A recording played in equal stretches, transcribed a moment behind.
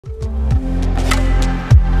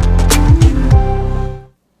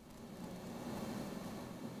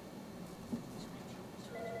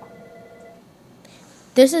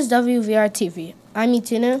This is WVR TV. I'm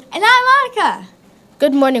Itina. And I'm Monica.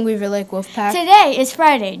 Good morning, Weaver Lake Wolfpack. Today is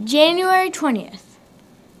Friday, January 20th.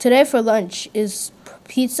 Today for lunch is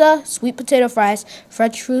pizza, sweet potato fries,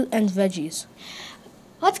 fresh fruit, and veggies.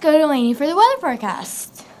 Let's go to Lainey for the weather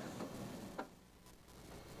forecast.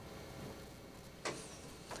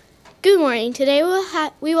 Good morning. Today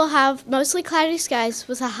we will have mostly cloudy skies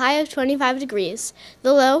with a high of 25 degrees.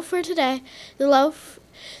 The low for today,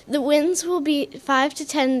 the winds will be 5 to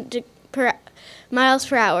 10 miles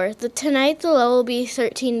per hour. Tonight the low will be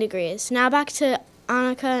 13 degrees. Now back to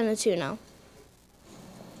Annika and Atuno.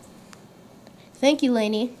 Thank you,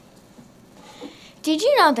 Lainey. Did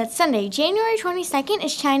you know that Sunday, January 22nd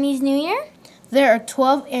is Chinese New Year? There are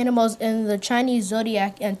 12 animals in the Chinese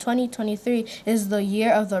zodiac, and 2023 is the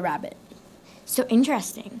year of the rabbit. So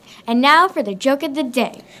interesting. And now for the joke of the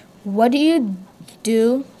day. What do you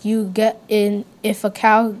get in if a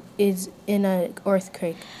cow is in an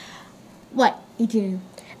earthquake? What? You do?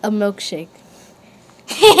 A milkshake.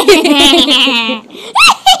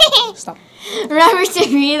 Stop. Remember to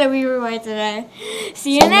read the Weaver Way today.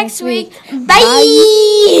 See you next week. Bye.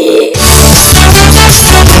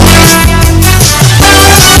 Bye.